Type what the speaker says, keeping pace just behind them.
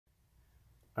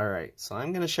Alright, so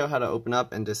I'm going to show how to open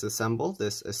up and disassemble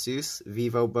this ASUS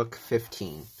VivoBook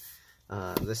 15.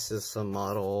 This is the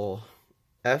model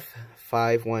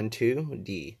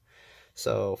F512D.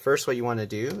 So first what you want to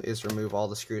do is remove all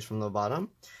the screws from the bottom.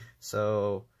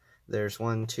 So there's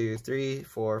 1, 2, 3,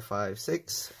 4, 5,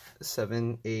 6,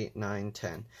 7, 8, 9,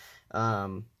 10.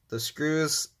 The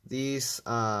screws, these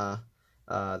 5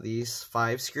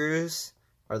 screws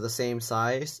are the same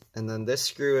size, and then this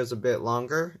screw is a bit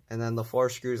longer, and then the 4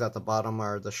 screws at the bottom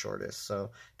are the shortest.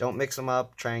 So don't mix them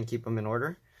up, try and keep them in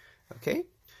order. Okay,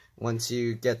 once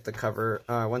you get the cover,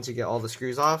 once you get all the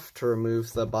screws off, to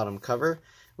remove the bottom cover,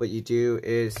 what you do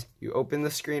is you open the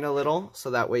screen a little,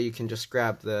 so that way you can just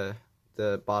grab the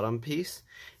bottom piece,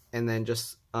 and then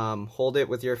just hold it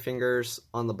with your fingers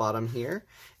on the bottom here,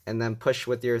 and then push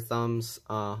with your thumbs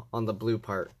on the blue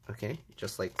part, okay,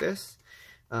 just like this.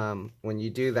 When you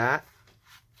do that,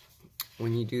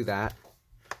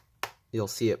 you'll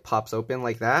see it pops open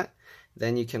like that.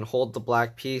 Then you can hold the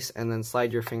black piece and then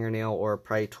slide your fingernail or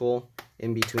pry tool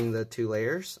in between the 2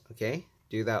 layers, okay?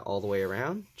 Do that all the way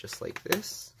around, just like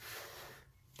this.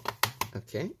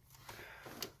 Okay,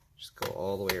 just go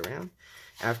all the way around.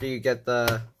 After you get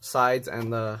the sides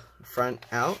and the front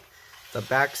out, the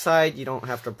back side, you don't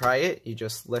have to pry it, you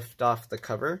just lift off the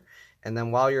cover. And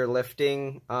then while you're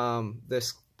lifting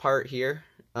this part here,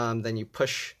 then you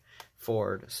push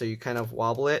forward. So you kind of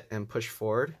wobble it and push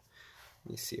forward.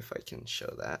 Let me see if I can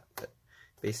show that. But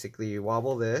basically you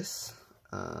wobble this.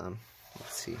 Let's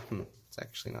see, it's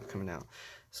actually not coming out.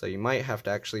 So you might have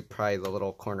to actually pry the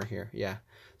little corner here. Yeah.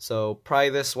 So pry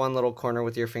this one little corner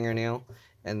with your fingernail,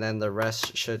 and then the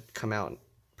rest should come out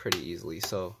pretty easily.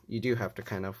 So you do have to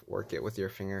kind of work it with your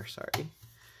finger, sorry.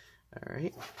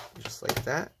 Alright, just like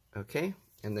that. Okay,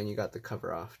 and then you got the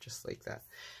cover off just like that.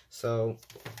 So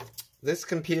this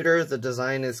computer, the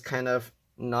design is kind of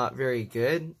not very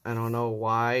good. I don't know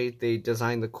why they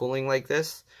designed the cooling like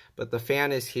this, but the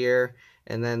fan is here,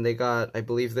 and then they got, I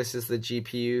believe this is the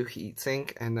GPU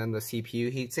heatsink and then the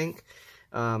CPU heatsink.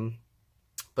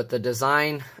 But the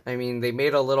design, I mean, they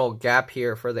made a little gap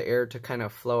here for the air to kind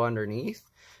of flow underneath,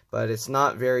 but it's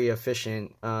not very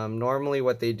efficient. Normally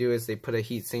what they do is they put a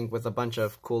heatsink with a bunch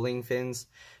of cooling fins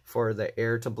for the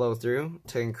air to blow through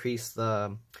to increase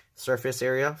the surface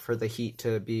area for the heat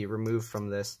to be removed from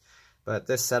this. But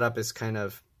this setup is kind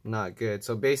of not good.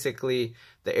 So basically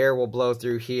the air will blow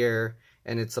through here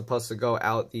and it's supposed to go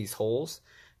out these holes.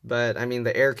 But I mean,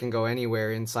 the air can go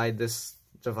anywhere inside this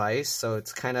device, so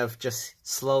it's kind of just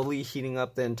slowly heating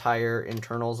up the entire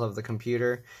internals of the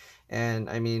computer. And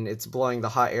I mean, it's blowing the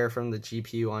hot air from the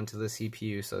GPU onto the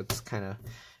CPU, so it's kind of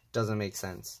doesn't make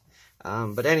sense.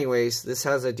 But anyways, this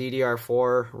has a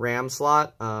DDR4 RAM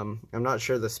slot. I'm not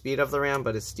sure the speed of the RAM,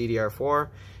 but it's DDR4.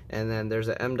 And then there's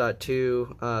a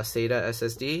M.2 SATA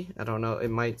SSD. I don't know,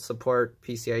 it might support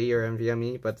PCIe or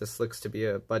NVMe, but this looks to be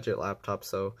a budget laptop,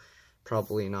 so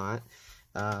probably not.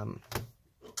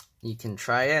 You can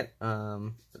try it.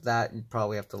 That you'd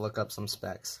probably have to look up some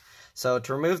specs. So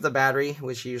to remove the battery,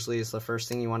 which usually is the first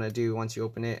thing you want to do once you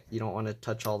open it, you don't want to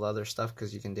touch all the other stuff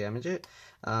because you can damage it.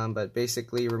 But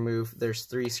basically remove, there's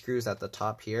 3 screws at the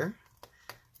top here.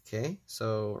 Okay,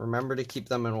 so remember to keep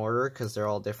them in order because they're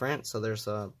all different. So there's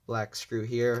a black screw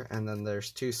here, and then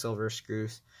there's 2 silver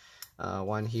screws,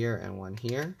 one here and one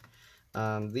here.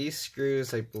 These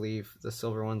screws, I believe the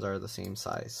silver ones are the same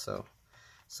size.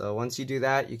 So once you do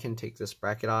that, you can take this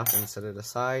bracket off and set it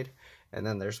aside. And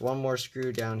then there's one more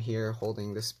screw down here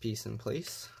holding this piece in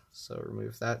place. So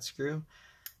remove that screw.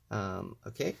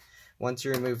 Okay, once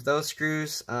you remove those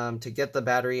screws, to get the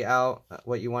battery out,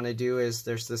 what you want to do is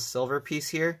there's this silver piece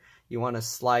here. You want to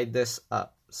slide this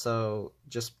up. So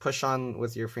just push on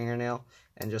with your fingernail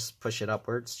and just push it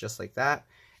upwards just like that.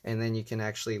 And then you can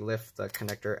actually lift the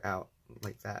connector out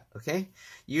like that, okay?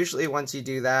 Usually once you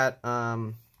do that,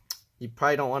 you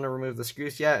probably don't want to remove the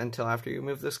screws yet until after you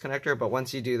remove this connector, but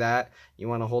once you do that, you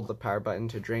want to hold the power button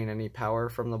to drain any power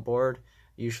from the board.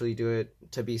 Usually do it,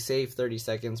 to be safe, 30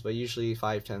 seconds, but usually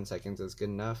 5-10 seconds is good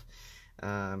enough.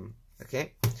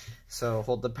 Okay, so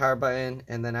hold the power button,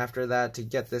 and then after that, to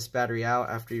get this battery out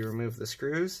after you remove the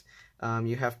screws,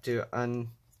 you have to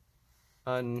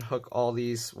unhook all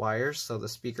these wires. So the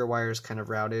speaker wire is kind of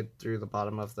routed through the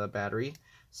bottom of the battery,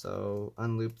 so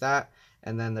unloop that.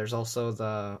 And then there's also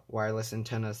the wireless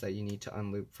antennas that you need to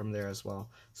unloop from there as well.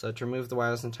 So to remove the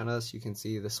wireless antennas, you can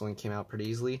see this one came out pretty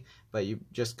easily, but you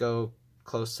just go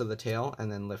close to the tail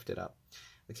and then lift it up.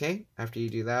 Okay, after you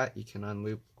do that, you can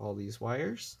unloop all these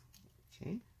wires.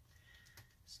 Okay,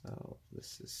 so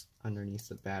this is underneath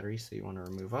the battery, so you want to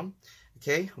remove them.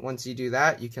 Okay, once you do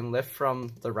that, you can lift from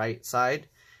the right side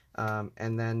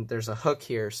and then there's a hook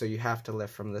here, so you have to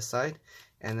lift from this side,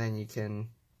 and then you can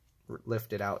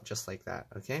lift it out just like that.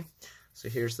 Okay, so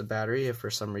here's the battery if for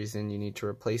some reason you need to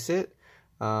replace it.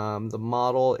 The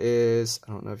model is,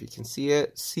 I don't know if you can see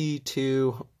it,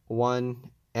 C21N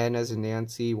as in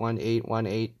Nancy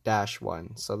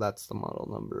 1818-1, so that's the model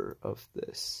number of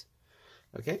this.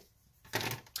 Okay,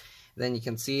 then you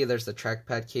can see there's the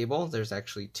trackpad cable. There's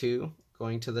actually two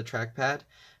going to the trackpad.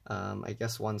 I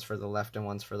guess one's for the left and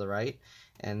one's for the right.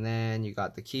 And then you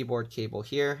got the keyboard cable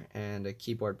here and a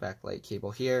keyboard backlight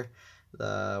cable here.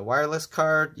 The wireless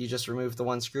card, you just remove the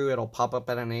one screw, it'll pop up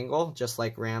at an angle, just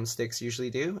like RAM sticks usually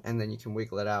do, and then you can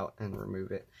wiggle it out and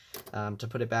remove it. To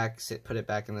put it back, put it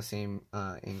back in the same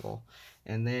angle.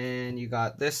 And then you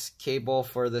got this cable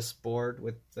for this board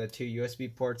with the two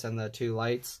USB ports and the two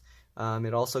lights.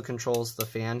 It also controls the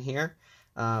fan here.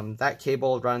 That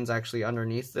cable runs actually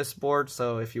underneath this board,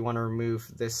 so if you want to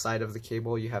remove this side of the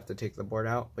cable, you have to take the board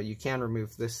out, but you can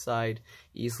remove this side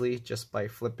easily just by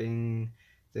flipping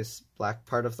this black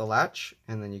part of the latch,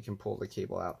 and then you can pull the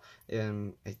cable out.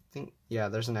 And I think, yeah,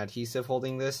 there's an adhesive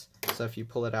holding this, so if you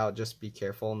pull it out, just be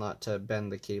careful not to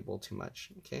bend the cable too much.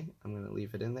 Okay, I'm going to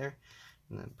leave it in there,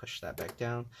 and then push that back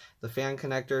down. The fan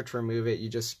connector, to remove it, you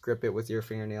just grip it with your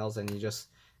fingernails, and you just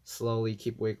slowly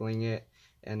keep wiggling it,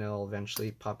 and it'll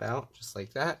eventually pop out, just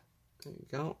like that. There you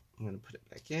go. I'm going to put it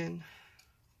back in.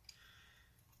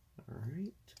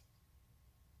 Alright.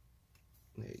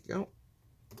 There you go.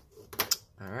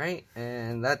 Alright,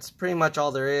 and that's pretty much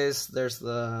all there is. There's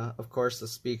the, of course, the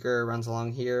speaker runs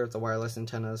along here. The wireless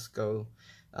antennas go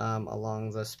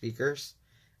along the speakers.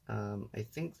 I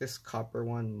think this copper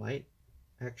one might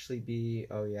actually be,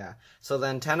 oh yeah. So the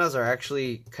antennas are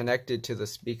actually connected to the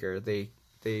speaker. They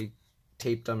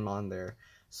taped them on there.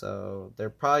 So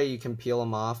they're probably, you can peel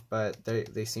them off, but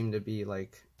they seem to be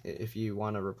like, if you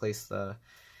want to replace the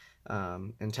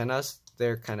antennas,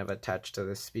 they're kind of attached to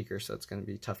this speaker, so it's going to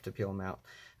be tough to peel them out.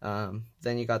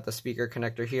 Then you got the speaker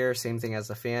connector here, same thing as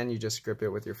the fan. You just grip it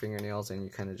with your fingernails and you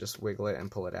kind of just wiggle it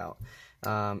and pull it out.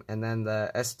 And then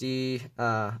the SSD,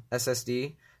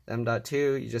 the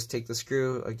M.2, you just take the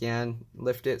screw, again,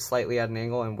 lift it slightly at an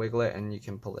angle and wiggle it, and you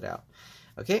can pull it out.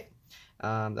 Okay,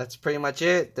 that's pretty much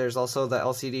it. There's also the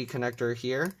LCD connector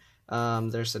here.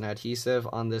 There's an adhesive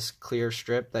on this clear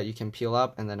strip that you can peel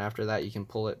up, and then after that you can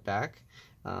pull it back.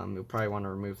 You'll probably want to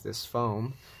remove this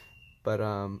foam, but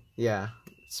yeah,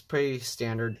 it's a pretty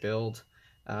standard build.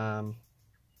 So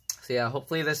yeah,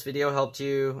 hopefully this video helped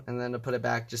you. And then to put it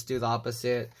back, just do the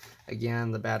opposite.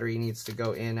 Again, the battery needs to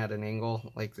go in at an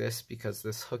angle like this because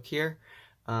this hook here.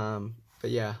 But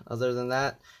yeah, other than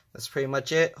that, that's pretty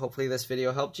much it. Hopefully this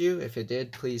video helped you. If it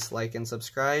did, please like and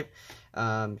subscribe,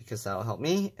 because that'll help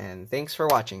me. And thanks for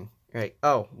watching. Right.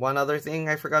 Oh, one other thing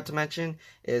I forgot to mention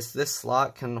is this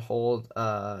slot can hold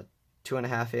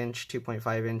 2.5 inch,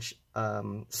 2.5 inch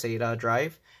SATA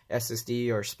drive,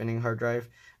 SSD or spinning hard drive,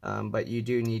 but you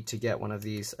do need to get one of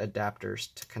these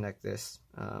adapters to connect this.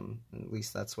 At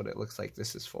least that's what it looks like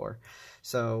this is for.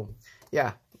 So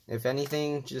yeah, if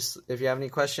anything, just if you have any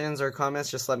questions or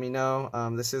comments, just let me know.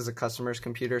 This is a customer's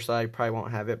computer, so I probably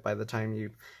won't have it by the time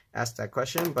you ask that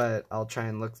question, but I'll try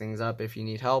and look things up if you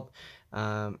need help.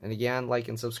 And again, like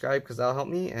and subscribe because that'll help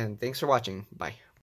me, and thanks for watching. Bye.